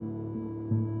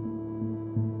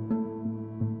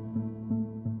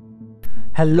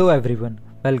Hello everyone,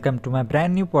 welcome to my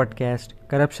brand new podcast,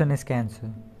 Corruption is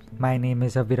Cancer. My name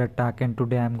is Avirat Tak and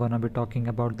today I'm gonna be talking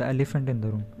about the elephant in the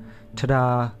room.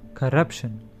 Ta-da!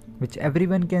 Corruption, which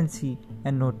everyone can see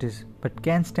and notice but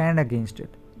can't stand against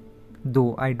it.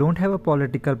 Though I don't have a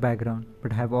political background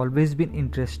but have always been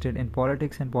interested in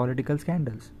politics and political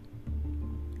scandals.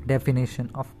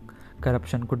 Definition of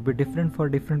corruption could be different for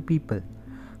different people,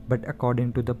 but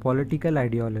according to the political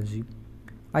ideology,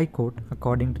 I quote,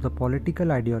 according to the political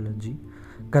ideology,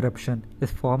 corruption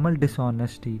is formal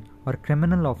dishonesty or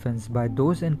criminal offense by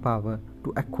those in power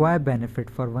to acquire benefit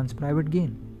for one's private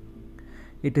gain.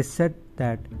 It is said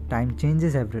that time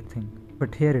changes everything,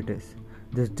 but here it is.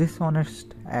 This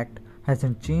dishonest act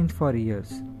hasn't changed for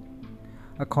years.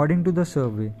 According to the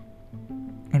survey,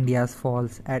 India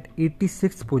falls at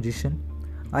 86th position.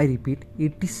 I repeat,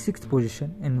 86th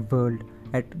position in world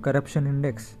at corruption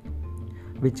index,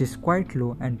 which is quite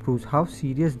low and proves how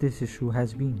serious this issue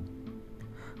has been,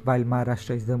 while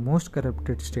Maharashtra is the most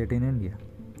corrupted state in India.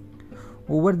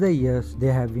 Over the years,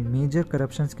 there have been major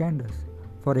corruption scandals.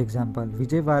 For example,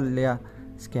 Vijay Mallya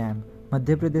scam,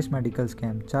 Madhya Pradesh medical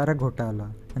scam, Chara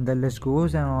Ghotala, and the list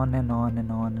goes on and on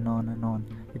and on and on and on.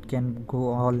 It can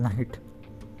go all night.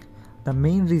 The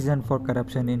main reason for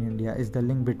corruption in India is the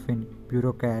link between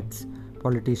bureaucrats,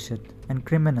 politicians, and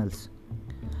criminals.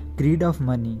 Greed of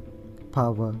money,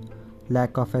 power,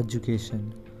 lack of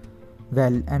education,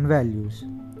 and values.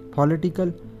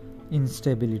 Political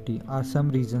instability are some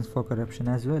reasons for corruption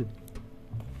as well.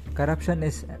 Corruption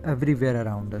is everywhere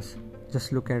around us.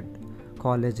 Just look at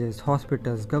colleges,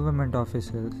 hospitals, government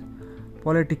offices,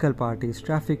 political parties,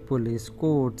 traffic police,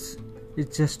 courts.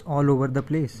 It's just all over the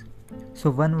place. So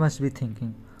one must be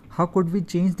thinking, how could we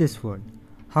change this world?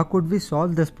 How could we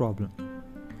solve this problem?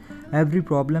 Every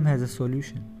problem has a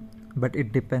solution, but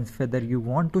it depends whether you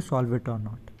want to solve it or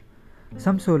not.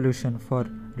 Some solution for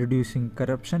reducing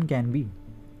corruption can be: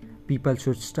 people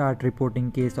should start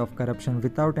reporting case of corruption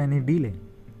without any delay.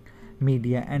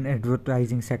 Media and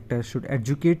advertising sectors should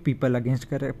educate people against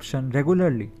corruption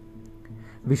regularly.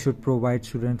 We should provide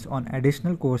students on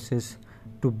additional courses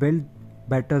to build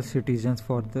better citizens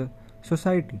for the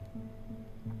society.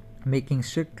 Making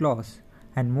strict laws,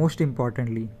 and most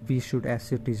importantly, we should as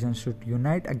citizens should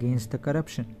unite against the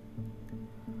corruption.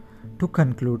 To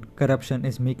conclude, corruption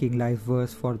is making life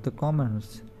worse for the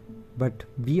commoners, but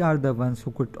we are the ones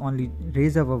who could only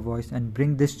raise our voice and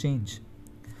bring this change.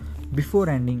 Before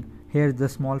ending, here's the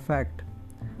small fact.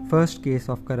 First case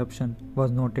of corruption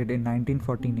was noted in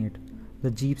 1948,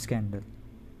 the Jeep scandal.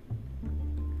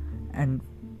 And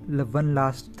one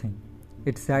last thing,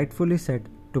 it's rightfully said,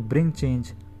 to bring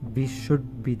change, we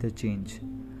should be the change.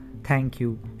 Thank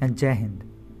you and Jai Hind.